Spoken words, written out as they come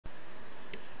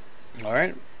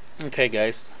Alright, okay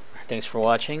guys, thanks for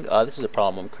watching. This is a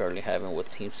problem I'm currently having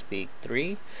with TeamSpeak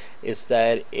 3, is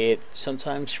that it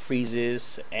sometimes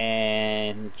freezes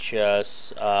and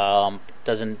just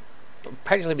doesn't,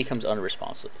 practically becomes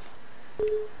unresponsive.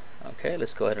 Okay,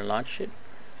 let's go ahead and launch it.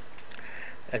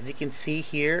 As you can see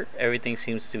here, everything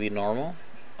seems to be normal.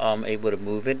 I'm able to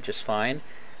move it just fine.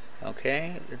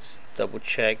 Okay, let's double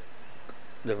check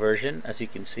the version. As you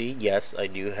can see, yes, I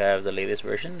do have the latest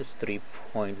version. It's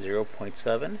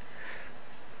 3.0.7.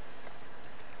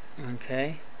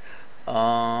 Okay.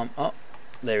 Oh,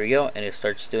 there we go, and it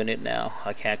starts doing it now.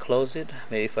 I can't close it.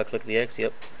 Maybe if I click the X,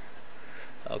 yep.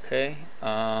 Okay.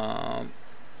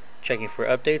 Checking for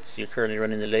updates. You're currently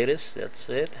running the latest. That's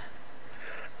it.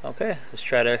 Okay, let's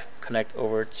try to connect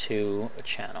over to a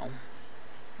channel.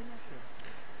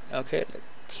 Okay,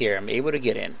 here I'm able to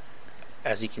get in.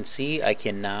 As you can see, I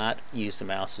cannot use the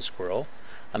mouse to scroll.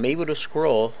 I'm able to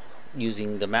scroll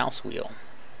using the mouse wheel.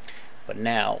 But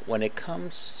now, when it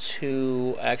comes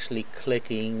to actually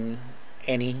clicking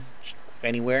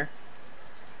anywhere,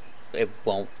 it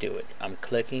won't do it. I'm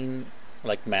clicking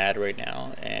like mad right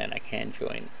now, and I can't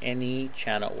join any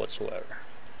channel whatsoever.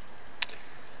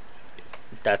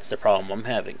 That's the problem I'm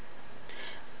having.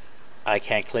 I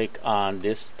can't click on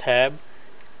this tab.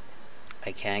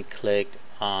 I can't click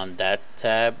on that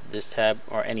tab, this tab,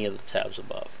 or any of the tabs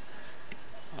above.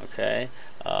 Okay,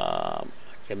 I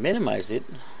can minimize it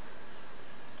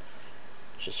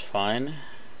just fine.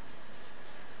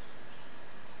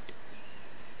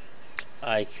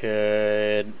 I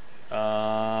could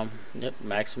yep,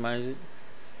 maximize it,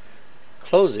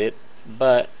 close it,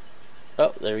 but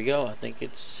oh, there we go. I think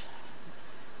it's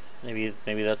maybe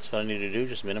that's what I need to do.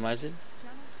 Just minimize it.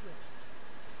 Channel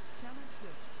switched. Channel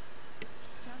switched.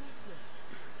 Channel switched.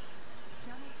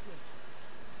 Channel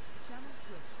switched. Channel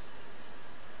switched.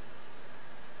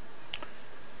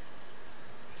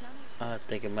 Channel I switched.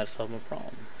 think it might solve my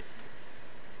problem.